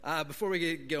Before we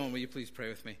get going, will you please pray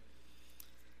with me?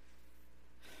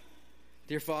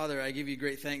 Dear Father, I give you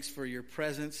great thanks for your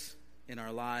presence in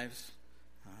our lives.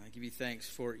 I give you thanks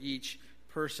for each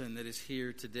person that is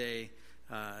here today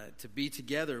to be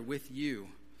together with you.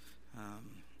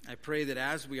 I pray that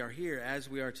as we are here, as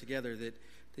we are together, that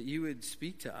you would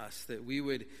speak to us, that we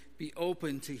would be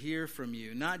open to hear from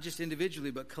you, not just individually,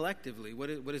 but collectively.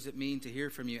 What does it mean to hear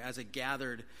from you as a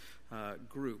gathered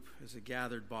group, as a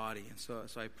gathered body? And so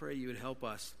I pray you would help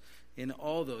us in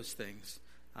all those things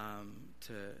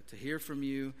to hear from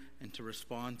you and to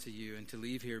respond to you and to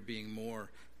leave here being more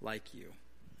like you.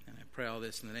 And I pray all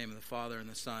this in the name of the Father and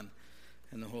the Son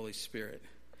and the Holy Spirit.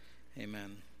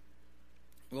 Amen.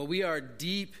 Well, we are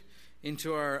deep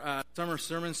into our summer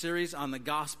sermon series on the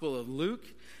Gospel of Luke.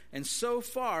 And so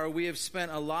far, we have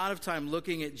spent a lot of time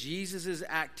looking at Jesus'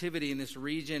 activity in this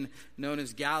region known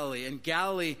as Galilee. And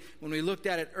Galilee, when we looked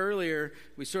at it earlier,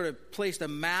 we sort of placed a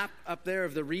map up there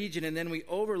of the region, and then we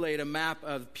overlaid a map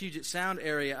of Puget Sound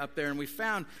area up there, and we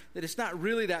found that it's not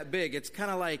really that big. It's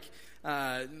kind of like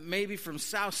maybe from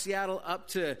South Seattle up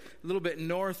to a little bit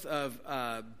north of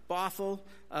Bothell,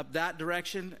 up that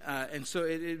direction. And so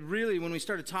it really, when we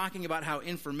started talking about how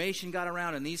information got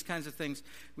around and these kinds of things,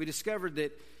 we discovered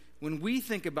that when we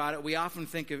think about it, we often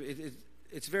think of it,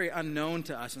 it's very unknown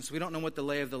to us, and so we don't know what the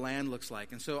lay of the land looks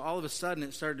like. And so all of a sudden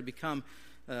it started to become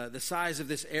the size of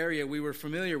this area we were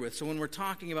familiar with. So when we're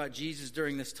talking about Jesus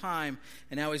during this time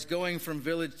and how he's going from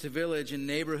village to village and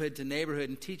neighborhood to neighborhood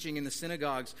and teaching in the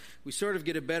synagogues, we sort of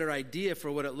get a better idea for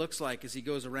what it looks like as he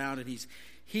goes around and he's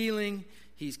healing,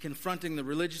 he's confronting the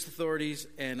religious authorities,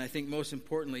 and I think most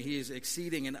importantly, he is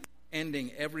exceeding and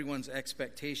ending everyone's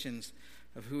expectations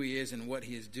of who he is and what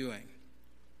he is doing.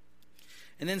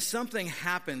 And then something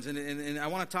happens, and I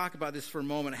want to talk about this for a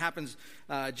moment. It happens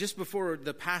just before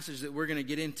the passage that we're going to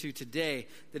get into today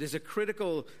that is a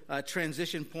critical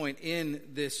transition point in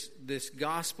this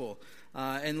gospel.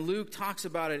 And Luke talks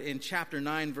about it in chapter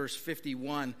 9, verse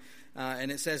 51.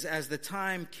 And it says, "As the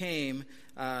time came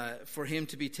for him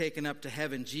to be taken up to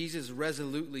heaven, Jesus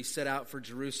resolutely set out for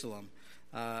Jerusalem."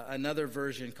 Another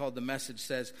version called the Message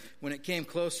says, "When it came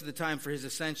close to the time for his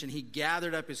ascension, he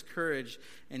gathered up his courage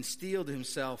and steeled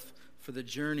himself for the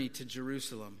journey to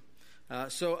Jerusalem."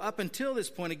 So up until this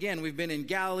point, again, we've been in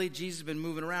Galilee, Jesus has been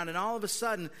moving around, and all of a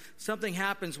sudden, something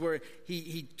happens where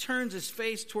he turns his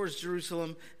face towards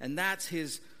Jerusalem, and that's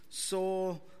his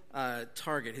sole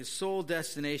target, his sole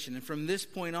destination. And from this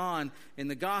point on in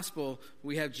the gospel,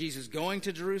 we have Jesus going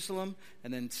to Jerusalem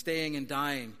and then staying and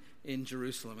dying in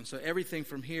Jerusalem. And so everything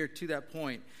from here to that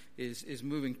point is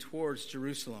moving towards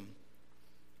Jerusalem.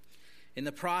 In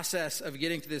the process of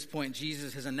getting to this point,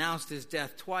 Jesus has announced his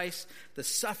death twice, the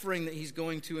suffering that he's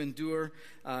going to endure.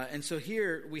 And so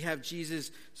here we have Jesus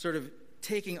sort of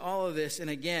taking all of this and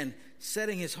again,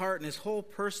 setting his heart and his whole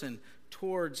person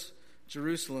towards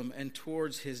Jerusalem and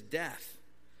towards his death.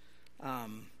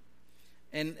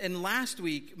 And last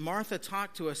week, Martha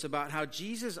talked to us about how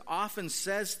Jesus often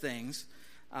says things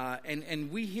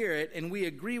and we hear it and we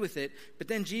agree with it, but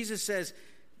then Jesus says,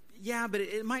 yeah, but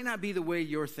it might not be the way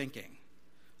you're thinking.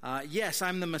 Yes,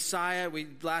 I'm the Messiah.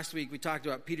 Last week we talked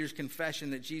about Peter's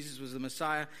confession that Jesus was the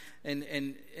Messiah,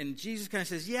 and Jesus kind of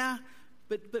says, yeah,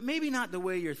 but maybe not the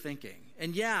way you're thinking.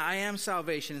 And yeah, I am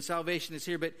salvation, and salvation is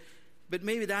here, but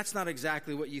maybe that's not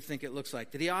exactly what you think it looks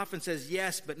like. That he often says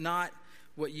yes, but not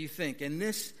what you think. And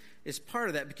this is part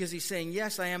of that because he's saying,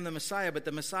 yes, I am the Messiah, but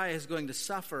the Messiah is going to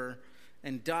suffer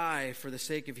and die for the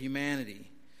sake of humanity,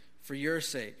 for your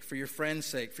sake, for your friend's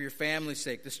sake, for your family's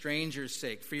sake, the stranger's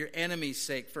sake, for your enemy's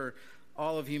sake, for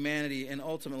all of humanity, and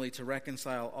ultimately to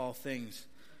reconcile all things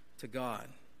to God.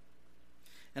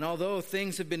 And although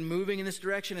things have been moving in this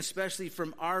direction, especially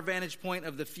from our vantage point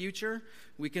of the future,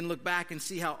 we can look back and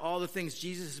see how all the things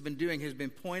Jesus has been doing has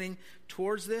been pointing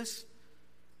towards this.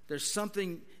 There's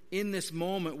something in this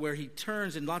moment where he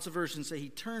turns, and lots of versions say he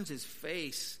turns his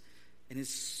face, and his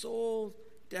sole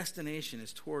destination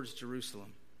is towards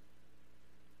Jerusalem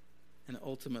and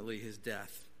ultimately his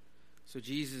death. So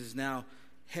Jesus is now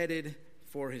headed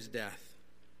for his death.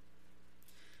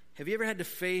 Have you ever had to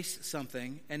face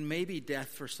something, and maybe death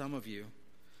for some of you,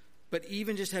 but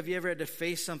even just have you ever had to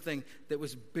face something that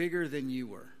was bigger than you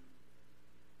were?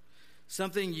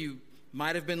 Something you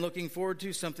might have been looking forward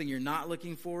to, something you're not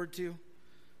looking forward to,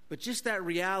 but just that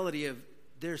reality of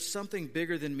there's something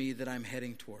bigger than me that I'm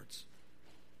heading towards.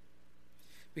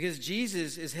 Because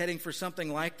Jesus is heading for something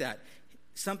like that,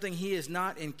 something he has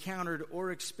not encountered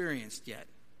or experienced yet.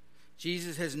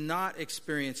 Jesus has not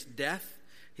experienced death.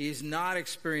 He has not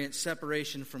experienced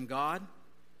separation from God.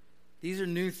 These are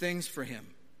new things for him.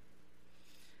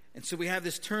 And so we have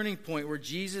this turning point where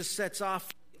Jesus sets off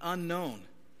for the unknown,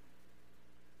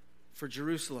 for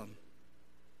Jerusalem,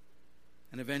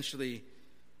 and eventually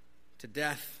to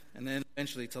death, and then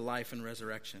eventually to life and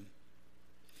resurrection.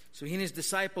 So he and his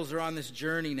disciples are on this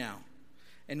journey now.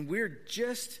 And we're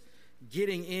just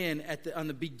getting in on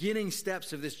the beginning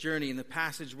steps of this journey in the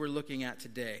passage we're looking at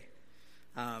today.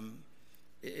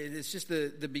 It's just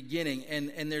the beginning.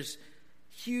 And there's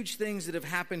huge things that have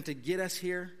happened to get us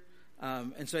here.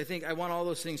 And so I think I want all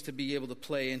those things to be able to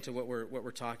play into what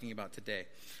we're talking about today.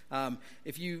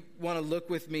 If you want to look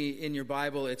with me in your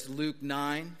Bible, it's Luke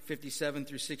 9, 57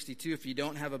 through 62. If you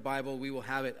don't have a Bible, we will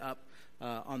have it up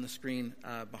on the screen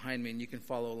behind me, and you can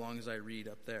follow along as I read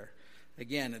up there.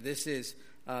 Again, this is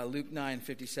Luke 9,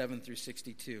 57 through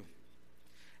 62.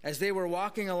 As they were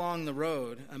walking along the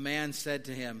road, a man said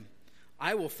to him,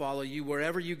 "I will follow you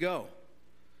wherever you go."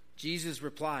 Jesus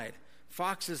replied,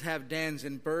 "Foxes have dens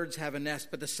and birds have a nest,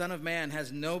 but the Son of Man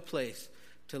has no place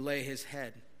to lay his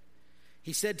head."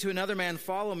 He said to another man,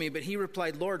 "Follow me," but he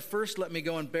replied, "Lord, first let me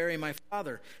go and bury my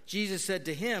father." Jesus said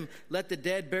to him, "Let the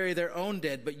dead bury their own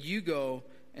dead, but you go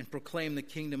and proclaim the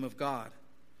kingdom of God."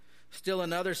 Still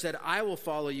another said, "I will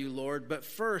follow you, Lord, but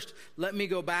first let me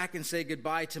go back and say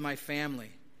goodbye to my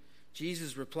family."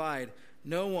 Jesus replied,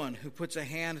 "No one who puts a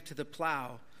hand to the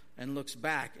plow and looks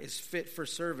back is fit for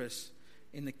service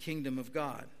in the kingdom of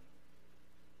God."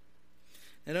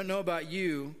 I don't know about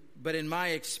you, but in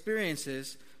my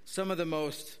experiences, some of the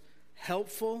most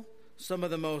helpful, some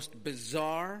of the most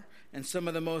bizarre, and some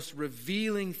of the most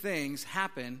revealing things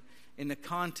happen in the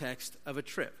context of a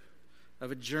trip,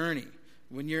 of a journey.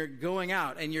 When you're going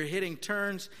out and you're hitting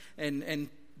turns and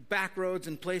back roads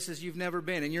and places you've never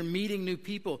been, and you're meeting new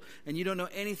people and you don't know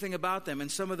anything about them,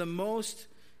 and some of the most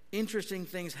interesting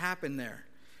things happen there.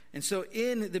 And so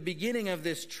in the beginning of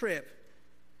this trip,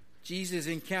 Jesus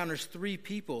encounters three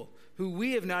people who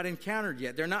we have not encountered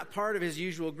yet. They're not part of his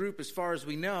usual group as far as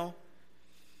we know.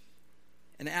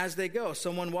 And as they go,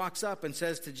 someone walks up and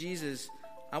says to Jesus,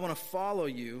 "I want to follow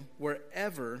you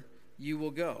wherever you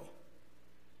will go."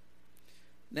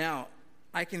 Now,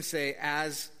 I can say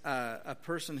as a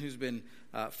person who's been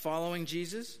following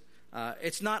Jesus,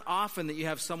 it's not often that you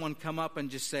have someone come up and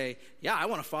just say, "Yeah, I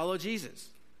want to follow Jesus."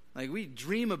 Like, we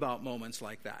dream about moments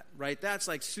like that, right? That's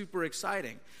like super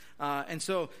exciting. And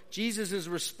so Jesus'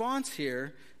 response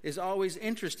here is always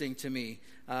interesting to me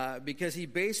because he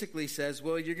basically says,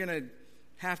 well, you're going to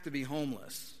have to be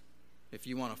homeless if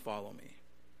you want to follow me.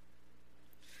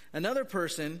 Another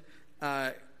person,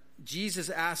 Jesus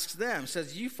asks them,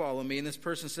 says, "You follow me." And this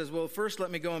person says, "Well, first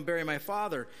let me go and bury my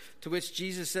father." To which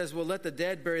Jesus says, "Well, let the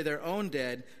dead bury their own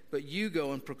dead, but you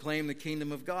go and proclaim the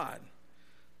kingdom of God."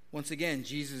 Once again,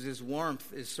 Jesus'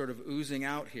 warmth is sort of oozing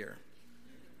out here.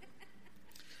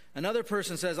 Another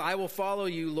person says, "I will follow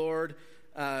you, Lord,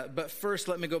 but first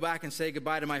let me go back and say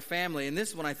goodbye to my family." And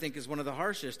this one I think is one of the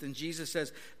harshest. And Jesus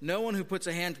says, "No one who puts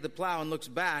a hand to the plow and looks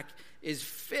back is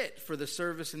fit for the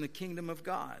service in the kingdom of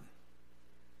God."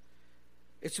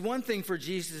 It's one thing for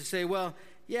Jesus to say, well,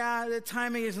 yeah, the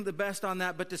timing isn't the best on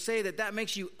that, but to say that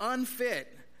makes you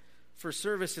unfit for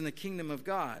service in the kingdom of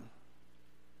God.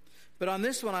 But on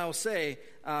this one, I will say,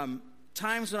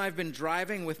 times when I've been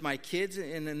driving with my kids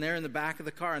and they're in the back of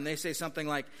the car and they say something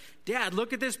like, "Dad,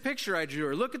 look at this picture I drew,"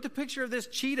 or "Look at the picture of this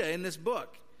cheetah in this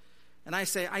book." And I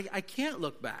say, I can't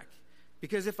look back,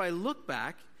 because if I look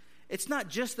back, it's not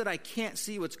just that I can't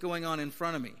see what's going on in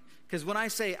front of me. Because when I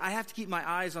say I have to keep my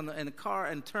eyes in the car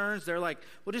and turns, they're like,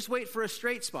 "Well, just wait for a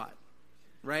straight spot,"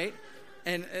 right?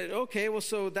 And okay, well,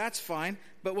 so that's fine.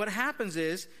 But what happens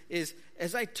is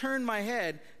as I turn my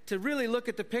head to really look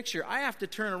at the picture, I have to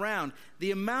turn around.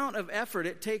 The amount of effort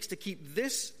it takes to keep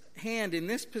this hand in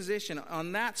this position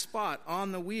on that spot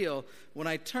on the wheel, when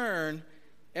I turn,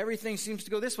 everything seems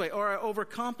to go this way, or I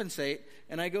overcompensate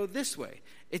and I go this way.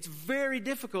 It's very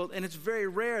difficult, and it's very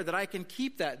rare that I can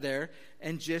keep that there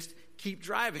and just keep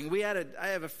driving. I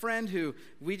have a friend who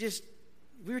we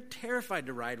were terrified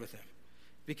to ride with him,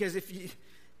 because if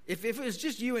it was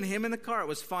just you and him in the car, it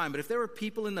was fine. But if there were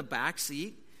people in the back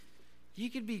seat, you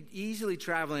could be easily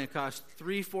traveling across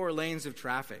 3-4 lanes of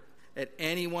traffic at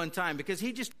any one time, because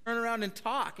he'd just turn around and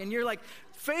talk, and you're like,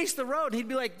 "Face the road." And he'd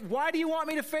be like, "Why do you want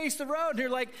me to face the road?" And you're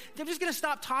like, "I'm just going to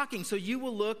stop talking so you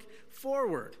will look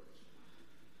forward."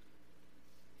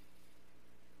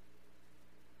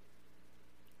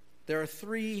 There are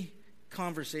 3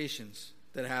 conversations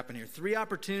that happen here, 3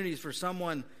 opportunities for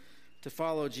someone to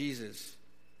follow Jesus.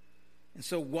 And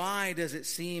so why does it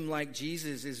seem like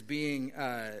Jesus is being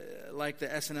like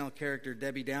the SNL character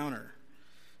Debbie Downer?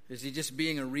 Is he just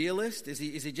being a realist? Is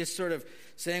he just sort of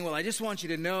saying, well, I just want you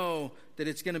to know that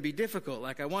it's going to be difficult.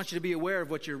 Like, I want you to be aware of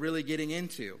what you're really getting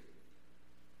into.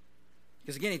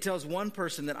 Because again, he tells one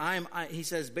person that he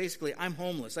says basically, I'm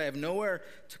homeless. I have nowhere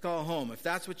to call home. If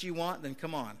that's what you want, then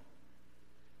come on.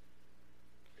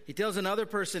 He tells another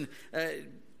person,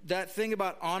 that thing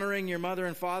about honoring your mother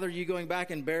and father, you going back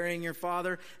and burying your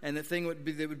father, and the thing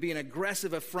that would be an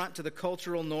aggressive affront to the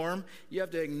cultural norm, you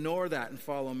have to ignore that and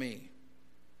follow me.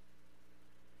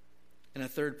 And a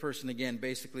third person, again,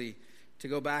 basically, to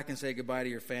go back and say goodbye to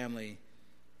your family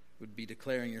would be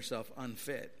declaring yourself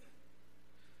unfit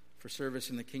for service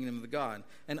in the kingdom of God.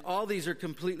 And all these are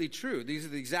completely true. These are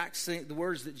the exact same the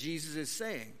words that Jesus is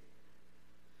saying.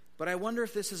 But I wonder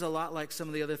if this is a lot like some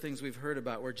of the other things we've heard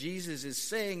about, where Jesus is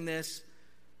saying this,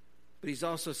 but he's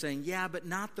also saying, yeah, but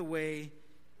not the way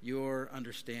you're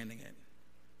understanding it.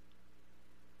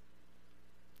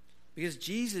 Because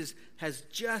Jesus has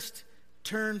just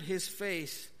turned his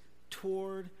face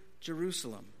toward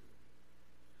Jerusalem,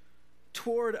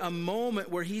 toward a moment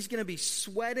where he's going to be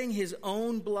sweating his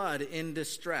own blood in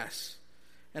distress,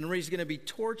 and where he's going to be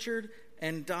tortured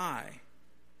and die.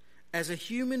 As a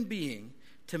human being,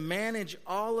 to manage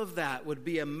all of that would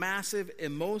be a massive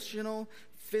emotional,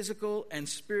 physical, and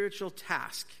spiritual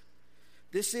task.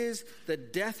 This is the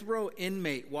death row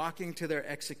inmate walking to their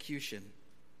execution.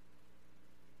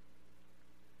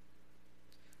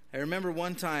 I remember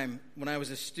one time when I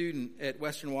was a student at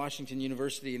Western Washington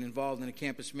University and involved in a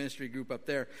campus ministry group up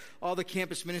there, all the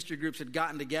campus ministry groups had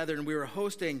gotten together and we were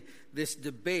hosting this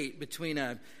debate between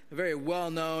a very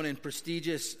well-known and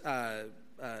prestigious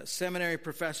seminary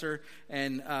professor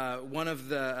and one of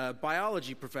the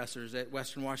biology professors at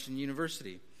Western Washington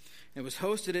University. It was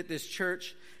hosted at this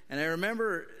church, and I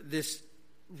remember this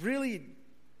really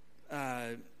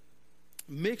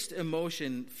mixed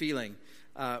emotion feeling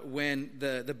when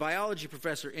the biology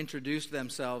professor introduced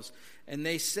themselves, and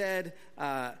they said,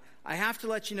 I have to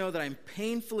let you know that I'm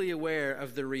painfully aware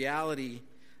of the reality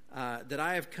that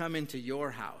I have come into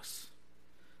your house,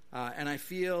 and I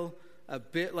feel a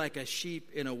bit like a sheep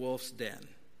in a wolf's den,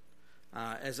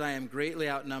 as I am greatly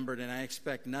outnumbered, and I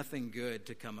expect nothing good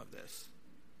to come of this.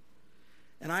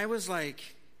 And I was like,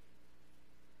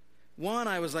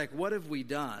 what have we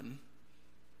done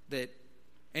that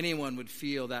anyone would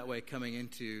feel that way coming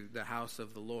into the house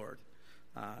of the Lord?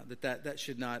 That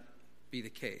should not be the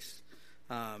case.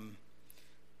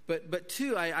 But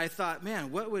two, I thought,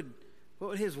 man, what would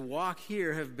his walk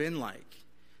here have been like?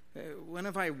 When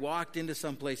have I walked into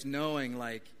some place knowing,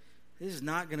 like, this is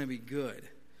not going to be good?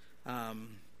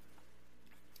 And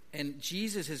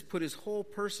Jesus has put his whole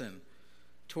person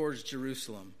towards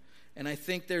Jerusalem. And I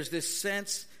think there's this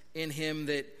sense in him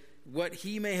that what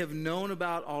he may have known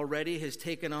about already has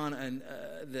taken on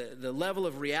the level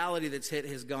of reality that's hit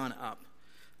has gone up.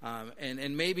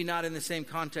 And maybe not in the same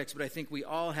context, but I think we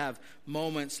all have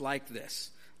moments like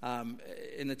this.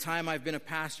 In the time I've been a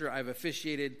pastor, I've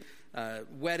officiated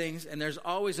weddings, and there's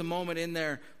always a moment in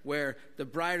there where the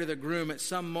bride or the groom, at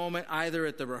some moment, either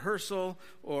at the rehearsal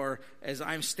or as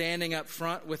I'm standing up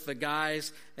front with the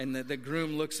guys, and the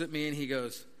groom looks at me and he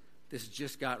goes, "This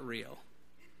just got real,"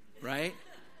 right?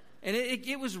 And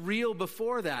it was real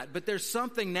before that, but there's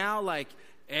something now like,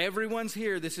 everyone's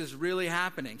here, this is really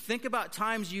happening. Think about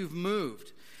times you've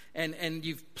moved. And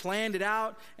you've planned it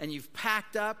out, and you've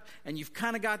packed up, and you've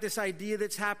kind of got this idea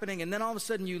that's happening, and then all of a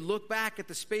sudden you look back at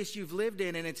the space you've lived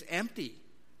in, and it's empty.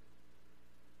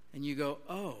 And you go,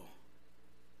 oh,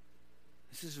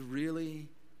 this is really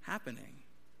happening.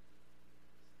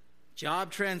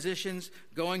 Job transitions,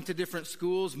 going to different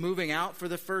schools, moving out for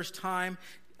the first time,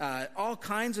 all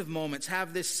kinds of moments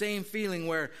have this same feeling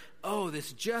where, oh,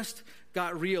 this just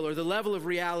got real, or the level of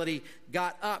reality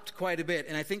got upped quite a bit.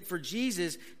 And I think for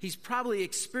Jesus, he's probably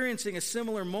experiencing a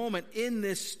similar moment in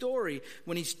this story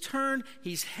when he's turned,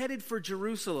 he's headed for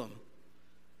Jerusalem.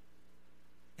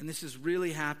 And this is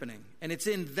really happening. And it's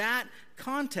in that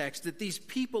context that these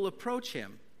people approach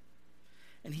him.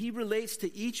 And he relates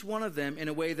to each one of them in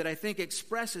a way that I think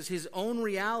expresses his own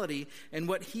reality and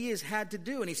what he has had to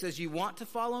do. And he says, you want to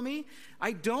follow me?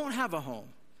 I don't have a home.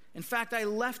 In fact, I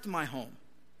left my home.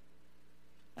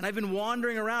 And I've been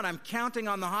wandering around. I'm counting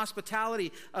on the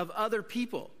hospitality of other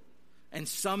people. And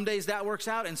some days that works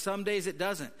out, and some days it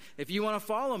doesn't. If you want to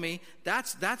follow me,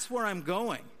 that's where I'm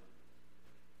going.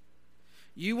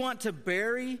 You want to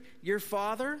bury your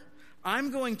father?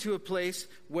 I'm going to a place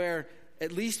where,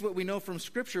 at least what we know from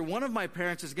Scripture, one of my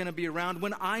parents is going to be around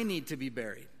when I need to be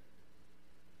buried.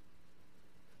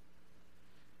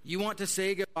 You want to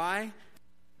say goodbye?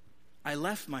 I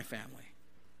left my family.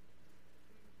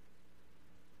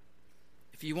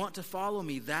 If you want to follow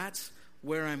me, that's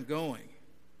where I'm going.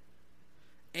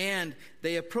 And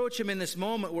they approach him in this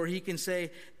moment where he can say,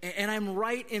 and I'm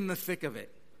right in the thick of it.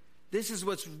 This is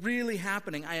what's really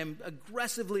happening. I am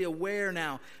aggressively aware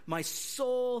now. My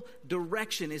sole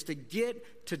direction is to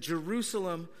get to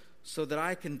Jerusalem so that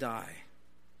I can die.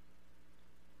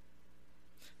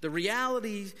 The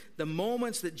realities, the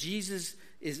moments that Jesus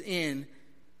is in,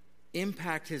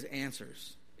 impact his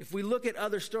answers. If we look at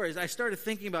other stories, I started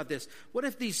thinking about this. What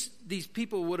if these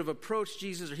people would have approached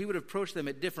Jesus, or he would have approached them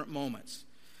at different moments?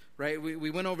 Right? We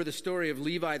went over the story of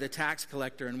Levi the tax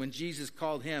collector and when Jesus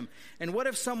called him. And what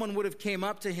if someone would have came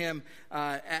up to him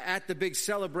at the big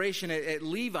celebration at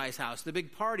Levi's house, the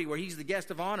big party where he's the guest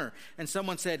of honor, and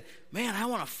someone said, man, I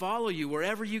want to follow you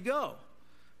wherever you go?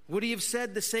 Would he have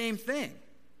said the same thing?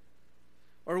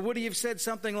 Or would he have said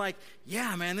something like,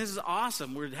 yeah, man, this is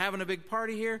awesome. We're having a big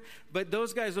party here, but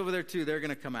those guys over there too, they're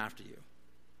going to come after you.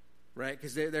 Right?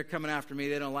 Because they're coming after me.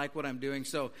 They don't like what I'm doing.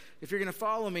 So if you're going to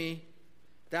follow me,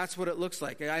 that's what it looks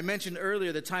like. I mentioned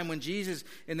earlier the time when Jesus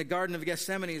in the Garden of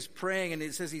Gethsemane is praying and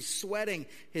it says he's sweating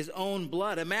his own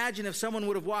blood. Imagine if someone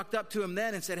would have walked up to him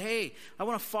then and said, hey, I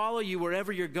want to follow you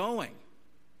wherever you're going.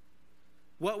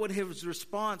 What would his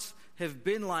response have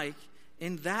been like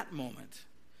in that moment?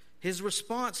 His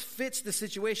response fits the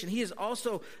situation. He is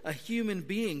also a human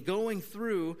being going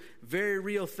through very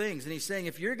real things. And he's saying,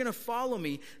 if you're going to follow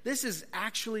me, this is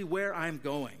actually where I'm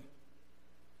going.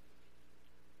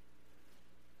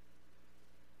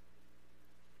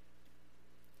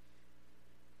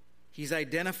 He's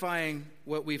identifying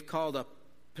what we've called a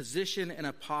position and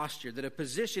a posture. That a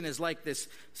position is like this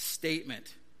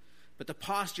statement, but the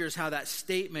posture is how that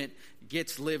statement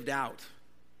gets lived out.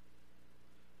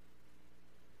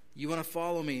 You want to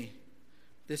follow me?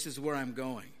 This is where I'm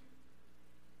going.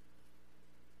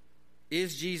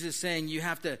 Is Jesus saying you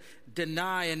have to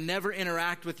deny and never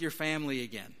interact with your family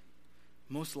again?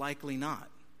 Most likely not.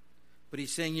 But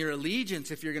he's saying your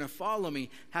allegiance, if you're going to follow me,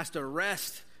 has to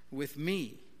rest with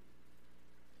me.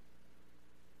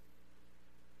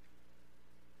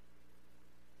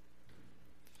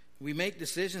 We make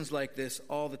decisions like this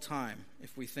all the time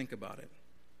if we think about it.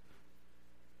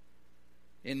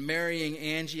 In marrying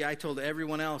Angie, I told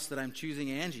everyone else that I'm choosing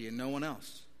Angie and no one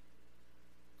else.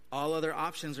 All other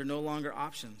options are no longer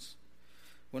options.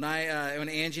 When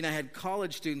Angie and I had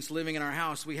college students living in our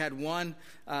house, we had one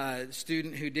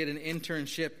student who did an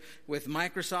internship with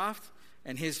Microsoft,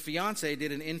 and his fiance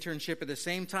did an internship at the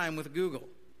same time with Google.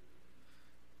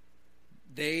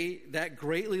 That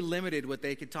greatly limited what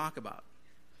they could talk about.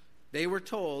 They were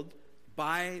told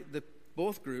by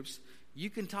both groups,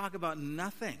 you can talk about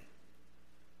nothing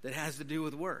that has to do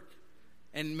with work.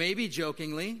 And maybe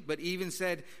jokingly, but even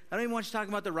said, I don't even want you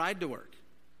talking about the ride to work.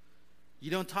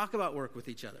 You don't talk about work with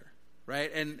each other,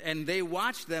 right? And they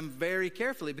watched them very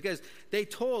carefully because they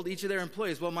told each of their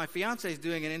employees, well, my fiance is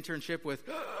doing an internship with...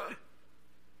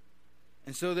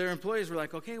 And so their employees were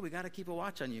like, okay, we got to keep a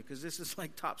watch on you because this is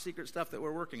like top secret stuff that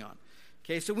we're working on.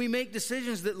 Okay, so we make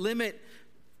decisions that limit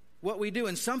what we do.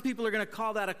 And some people are going to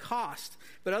call that a cost.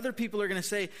 But other people are going to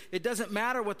say, it doesn't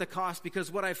matter what the cost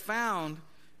because what I found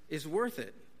is worth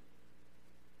it.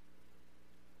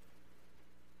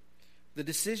 The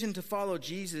decision to follow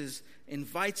Jesus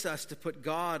invites us to put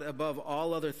God above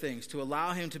all other things, to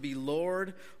allow him to be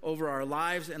Lord over our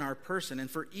lives and our person.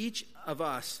 And for each of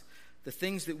us, the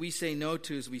things that we say no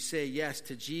to as we say yes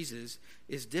to Jesus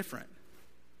is different.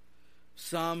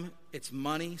 Some it's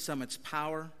money, some it's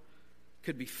power.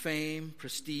 Could be fame,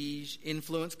 prestige,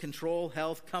 influence, control,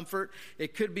 health, comfort.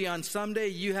 It could be on some day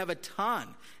you have a ton,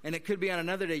 and it could be on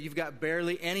another day you've got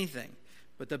barely anything.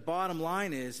 But the bottom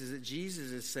line is that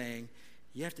Jesus is saying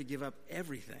you have to give up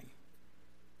everything.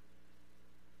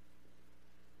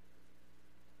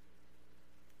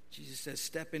 Jesus says,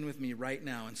 step in with me right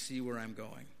now and see where I'm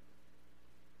going.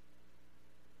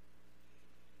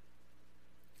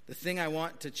 The thing I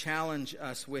want to challenge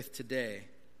us with today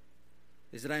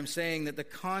is that I'm saying that the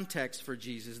context for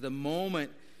Jesus, the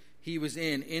moment he was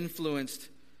in, influenced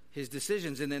his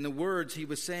decisions and then the words he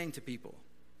was saying to people.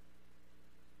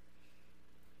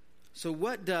 So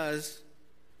what does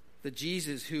the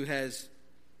Jesus who has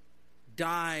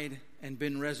died and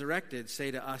been resurrected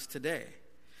say to us today?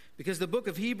 Because the book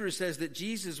of Hebrews says that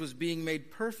Jesus was being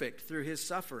made perfect through his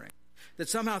suffering. That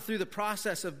somehow through the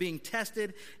process of being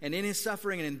tested and in his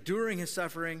suffering and enduring his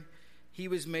suffering, he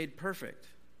was made perfect.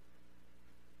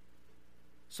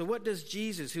 So what does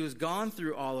Jesus, who has gone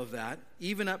through all of that,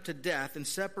 even up to death and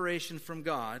separation from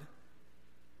God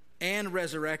and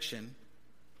resurrection,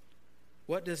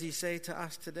 what does he say to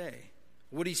us today?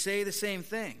 Would he say the same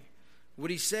thing?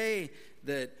 Would he say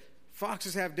that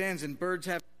Foxes have dens and birds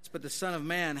have nests, but the Son of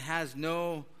Man has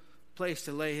no place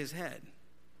to lay his head.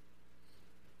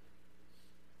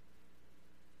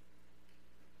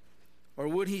 Or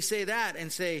would he say that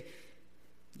and say,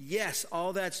 yes,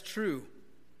 all that's true,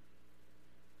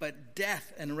 but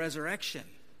death and resurrection,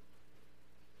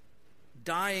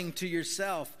 dying to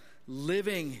yourself,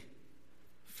 living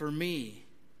for me,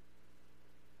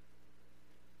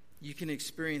 you can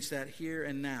experience that here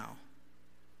and now.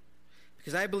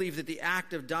 Because I believe that the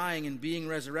act of dying and being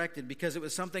resurrected, because it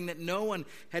was something that no one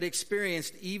had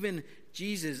experienced, even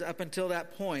Jesus up until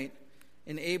that point,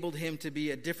 enabled him to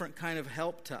be a different kind of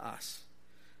help to us.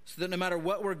 So that no matter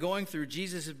what we're going through,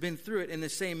 Jesus has been through it in the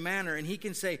same manner, and he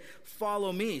can say,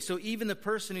 follow me. So even the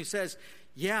person who says,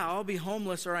 yeah, I'll be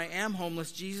homeless or I am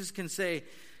homeless, Jesus can say,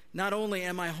 not only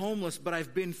am I homeless, but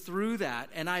I've been through that,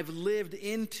 and I've lived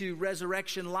into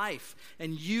resurrection life,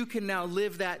 and you can now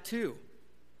live that too.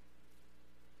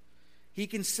 He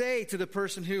can say to the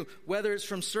person who, whether it's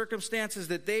from circumstances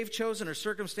that they've chosen or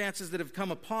circumstances that have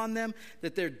come upon them,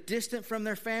 that they're distant from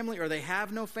their family or they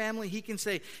have no family, he can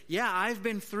say, yeah, I've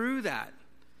been through that.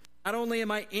 Not only am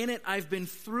I in it, I've been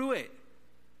through it.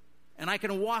 And I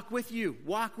can walk with you,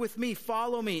 walk with me,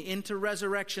 follow me into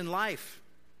resurrection life.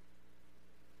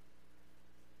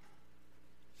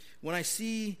 When I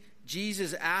see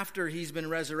Jesus after he's been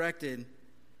resurrected,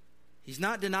 he's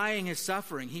not denying his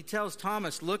suffering. He tells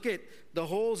Thomas, look at the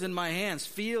holes in my hands.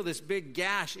 Feel this big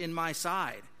gash in my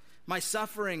side. My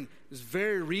suffering is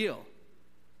very real.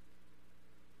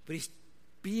 But he's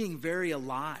being very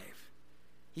alive.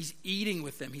 He's eating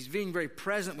with them. He's being very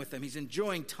present with them. He's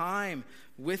enjoying time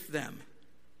with them.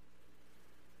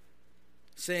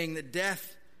 Saying that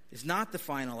death is not the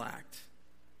final act.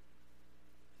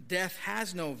 Death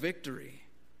has no victory.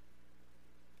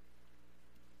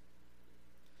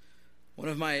 One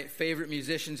of my favorite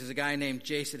musicians is a guy named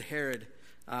Jason Herod,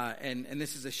 and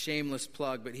this is a shameless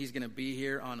plug, but he's going to be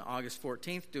here on August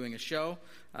 14th doing a show.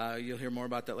 You'll hear more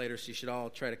about that later, so you should all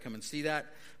try to come and see that.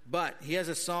 But he has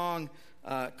a song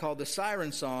called the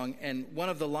Siren Song, and one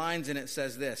of the lines in it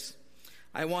says this: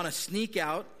 I want to sneak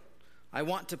out, I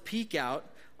want to peek out,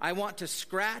 I want to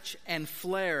scratch and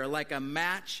flare like a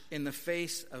match in the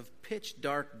face of pitch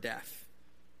dark death.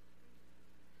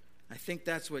 I think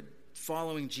that's what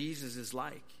following Jesus is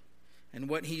like, and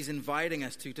what he's inviting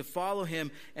us to follow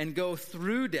him and go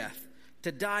through death,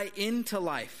 to die into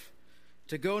life,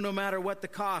 to go no matter what the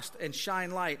cost and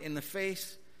shine light in the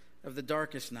face of the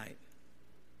darkest night.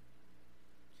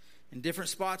 In different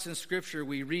spots in Scripture,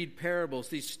 we read parables,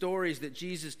 these stories that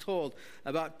Jesus told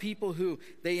about people who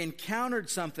they encountered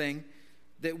something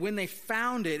that when they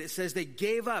found it, it says they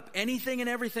gave up anything and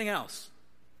everything else.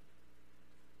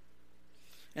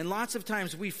 And lots of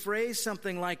times we phrase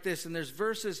something like this, and there's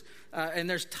verses and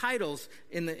there's titles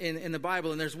in the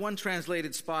Bible, and there's one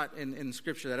translated spot in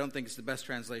Scripture that I don't think is the best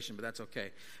translation, but that's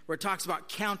okay, where it talks about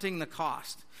counting the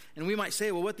cost. And we might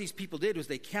say, well, what these people did was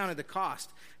they counted the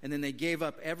cost, and then they gave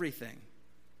up everything.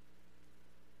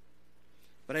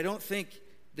 But I don't think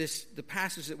the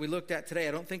passage that we looked at today,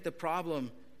 I don't think the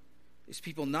problem is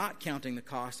people not counting the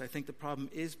cost. I think the problem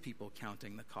is people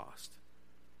counting the cost.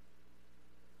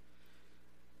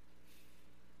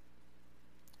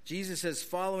 Jesus says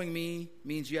following me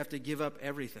means you have to give up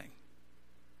everything.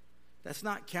 That's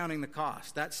not counting the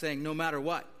cost. That's saying no matter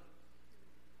what,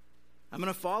 I'm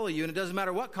going to follow you, and it doesn't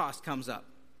matter what cost comes up.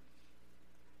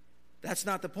 That's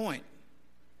not the point.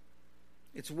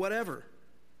 It's whatever.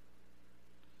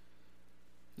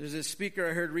 There's a speaker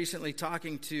I heard recently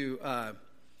talking to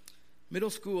middle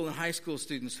school and high school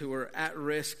students who are at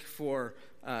risk for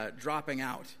dropping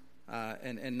out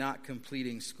and not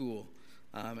completing school.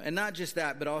 And not just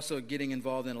that, but also getting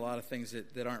involved in a lot of things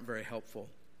that aren't very helpful.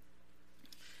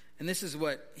 And this is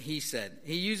what he said.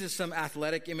 He uses some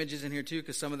athletic images in here too,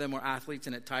 because some of them were athletes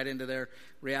and it tied into their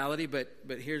reality.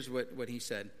 But here's what he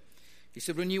said. He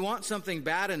said, when you want something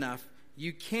bad enough,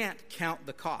 you can't count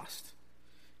the cost.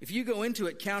 If you go into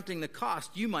it counting the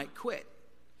cost, you might quit.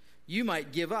 You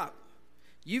might give up.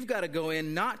 You've got to go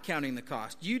in not counting the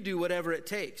cost. You do whatever it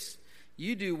takes.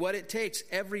 You do what it takes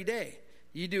every day.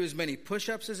 You do as many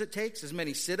push-ups as it takes, as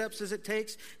many sit-ups as it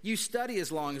takes. You study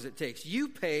as long as it takes. You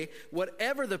pay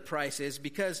whatever the price is,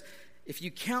 because if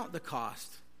you count the cost,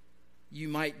 you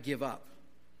might give up.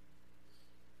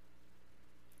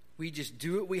 We just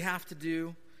do what we have to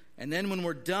do, and then when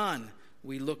we're done,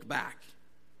 we look back.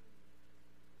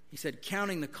 He said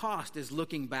counting the cost is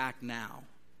looking back now.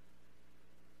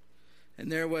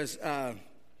 And there was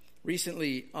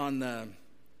recently on the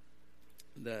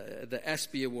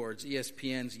ESPY Awards,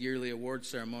 ESPN's yearly award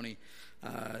ceremony,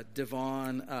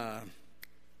 Devon,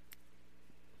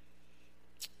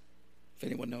 If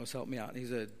anyone knows, help me out.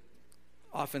 He's an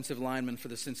offensive lineman for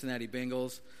the Cincinnati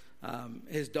Bengals.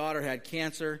 His daughter had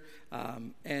cancer,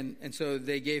 and so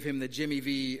they gave him the Jimmy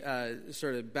V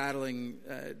sort of battling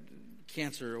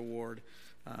cancer award.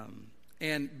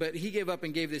 But he gave up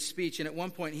and gave this speech, and at one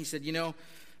point he said,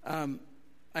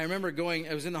 I remember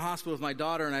I was in the hospital with my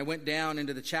daughter, and I went down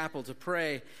into the chapel to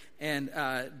pray, and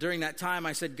during that time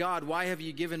I said, God, why have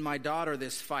you given my daughter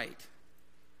this fight?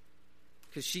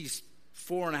 Because she's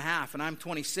 4.5, and I'm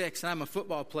 26, and I'm a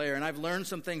football player, and I've learned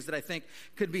some things that I think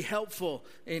could be helpful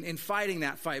in fighting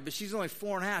that fight, but she's only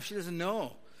 4.5. She doesn't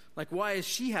know. Like, why does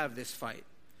she have this fight?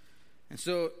 And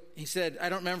so he said, I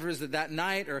don't remember if it was that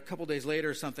night or a couple days later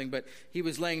or something, but he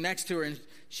was laying next to her, and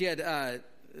she had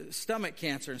stomach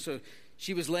cancer, and so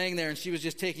she was laying there, and she was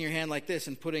just taking her hand like this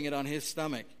and putting it on his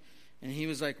stomach. And he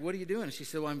was like, what are you doing? And she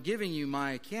said, well, I'm giving you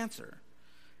my cancer.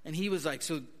 And he was like,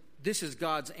 so this is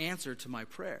God's answer to my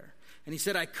prayer. And he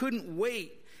said, I couldn't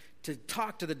wait to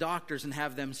talk to the doctors and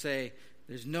have them say,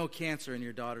 there's no cancer in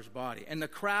your daughter's body. And the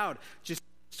crowd just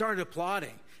started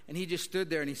applauding. And he just stood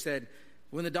there and he said,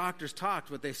 when the doctors talked,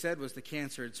 what they said was the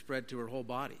cancer had spread to her whole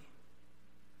body.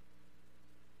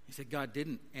 He said, God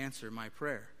didn't answer my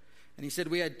prayer. And he said,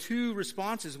 we had two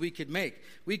responses we could make.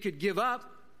 We could give up,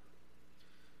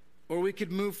 or we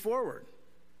could move forward.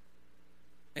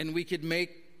 And we could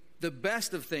make the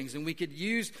best of things, and we could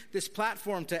use this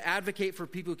platform to advocate for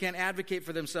people who can't advocate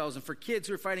for themselves, and for kids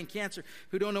who are fighting cancer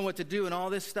who don't know what to do, and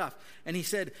all this stuff. And he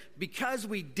said, because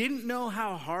we didn't know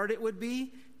how hard it would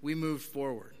be, we moved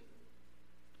forward.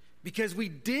 Because we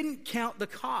didn't count the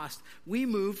cost, we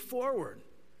moved forward.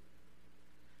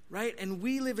 Right? And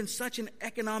we live in such an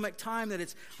economic time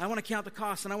that I want to count the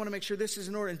cost, and I want to make sure this is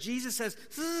in order. And Jesus says,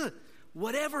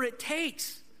 whatever it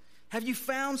takes. Have you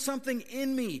found something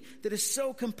in me that is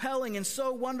so compelling and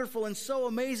so wonderful and so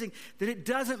amazing that it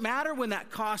doesn't matter when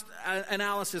that cost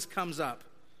analysis comes up?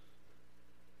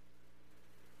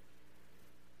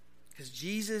 Because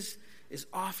Jesus is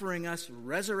offering us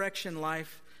resurrection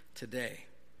life today.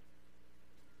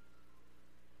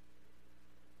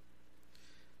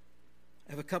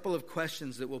 I have a couple of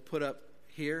questions that we'll put up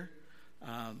here.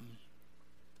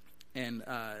 And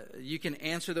you can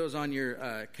answer those on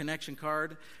your connection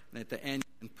card. And at the end,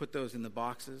 you can put those in the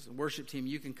boxes. Worship team,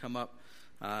 you can come up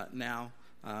now.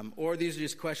 Or these are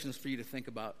just questions for you to think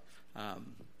about.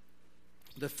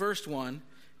 The first one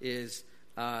is,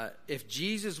 if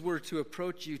Jesus were to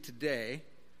approach you today,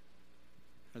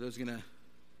 are those going to...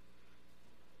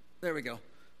 There we go.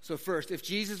 So first, if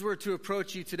Jesus were to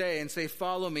approach you today and say,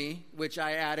 follow me, which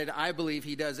I added, I believe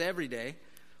he does every day,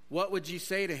 what would you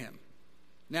say to him?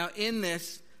 Now, in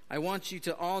this, I want you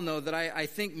to all know that I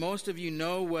think most of you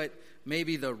know what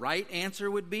maybe the right answer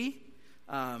would be.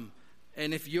 And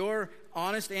if your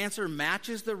honest answer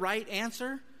matches the right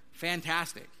answer,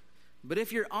 fantastic. But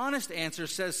if your honest answer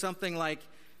says something like,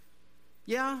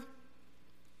 yeah,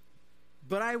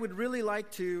 but I would really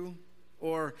like to,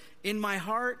 or in my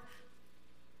heart,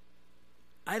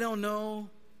 I don't know,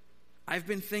 I've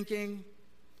been thinking,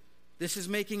 this is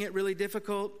making it really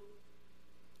difficult,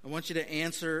 I want you to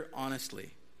answer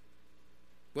honestly.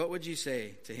 What would you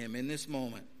say to him in this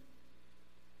moment?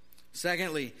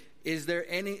 Secondly, is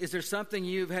there something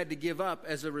you've had to give up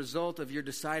as a result of your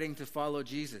deciding to follow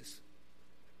Jesus?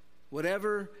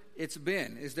 Whatever it's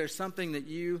been, is there something that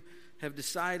you have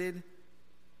decided,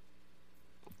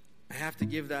 I have to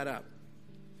give that up?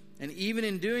 And even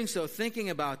in doing so, thinking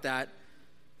about that,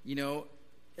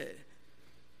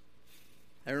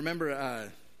 I remember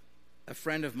a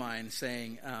friend of mine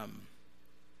saying,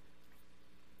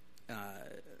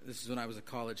 this is when I was a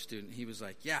college student, he was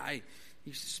like, I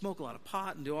used to smoke a lot of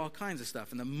pot and do all kinds of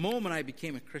stuff. And the moment I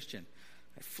became a Christian,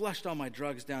 I flushed all my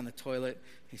drugs down the toilet.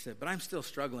 He said, but I'm still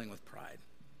struggling with pride.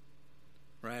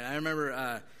 Right? I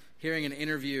remember hearing an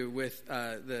interview with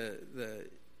the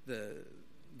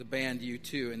band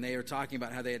U2, and they were talking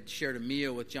about how they had shared a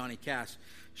meal with Johnny Cash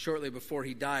shortly before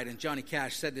he died. And Johnny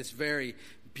Cash said this very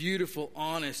beautiful,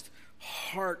 honest,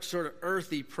 heart sort of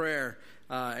earthy prayer.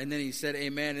 And then he said,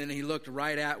 amen. And then he looked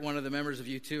right at one of the members of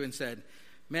U2 and said,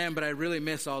 man, but I really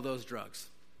miss all those drugs.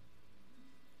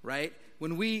 Right?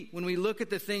 When we look at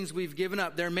the things we've given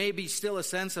up, there may be still a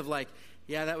sense of like,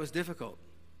 yeah, that was difficult.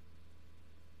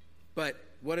 But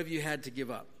what have you had to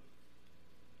give up?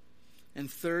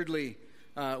 And thirdly,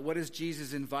 what is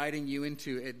Jesus inviting you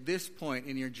into at this point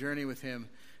in your journey with him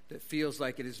that feels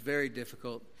like it is very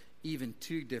difficult, even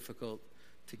too difficult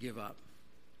to give up?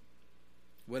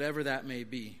 Whatever that may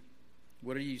be.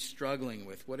 What are you struggling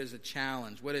with? What is a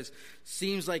challenge?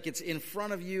 Seems like it's in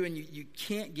front of you and you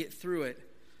can't get through it?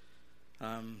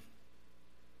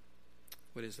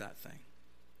 What is that thing?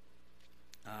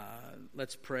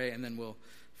 Let's pray, and then we'll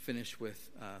finish with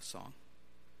a song.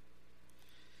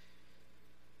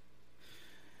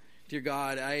 Dear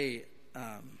God,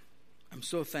 I'm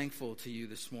so thankful to you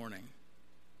this morning.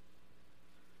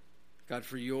 God,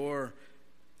 for your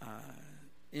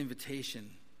invitation,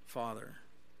 Father,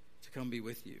 to come be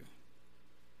with you.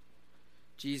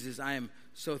 Jesus, I am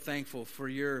so thankful for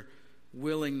your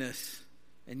willingness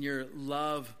and your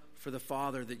love for the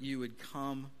Father, that you would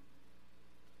come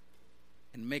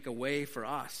and make a way for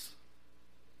us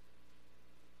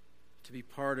to be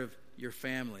part of your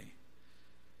family.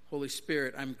 Holy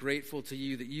Spirit, I'm grateful to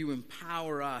you that you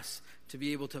empower us to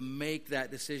be able to make that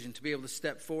decision, to be able to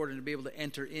step forward and to be able to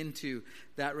enter into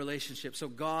that relationship. So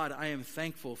God, I am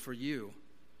thankful for you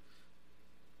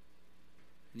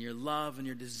and your love and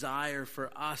your desire for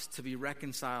us to be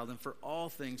reconciled and for all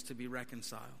things to be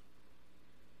reconciled.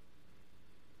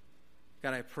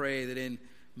 God, I pray that in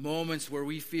moments where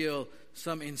we feel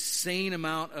some insane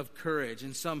amount of courage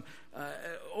and some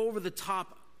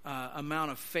over-the-top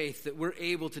amount of faith, that we're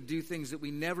able to do things that we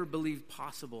never believed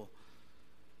possible,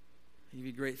 I give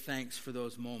you great thanks for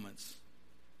those moments.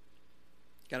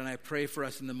 God, and I pray for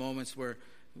us in the moments where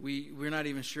we're not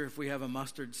even sure if we have a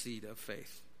mustard seed of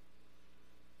faith,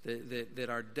 that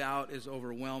our doubt is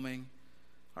overwhelming,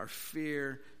 our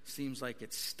fear seems like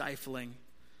it's stifling,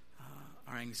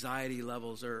 our anxiety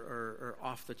levels are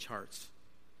off the charts.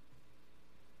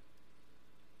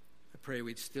 I pray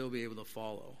we'd still be able to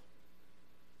follow,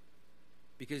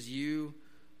 because you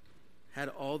had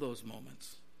all those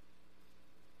moments.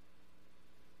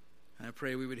 And I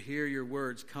pray we would hear your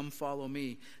words, come follow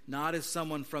me, not as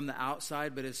someone from the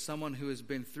outside, but as someone who has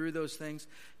been through those things,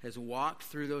 has walked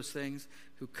through those things,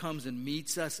 who comes and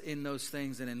meets us in those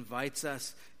things and invites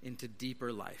us into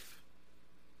deeper life.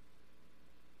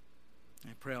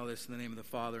 I pray all this in the name of the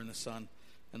Father, and the Son,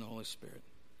 and the Holy Spirit.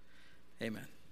 Amen.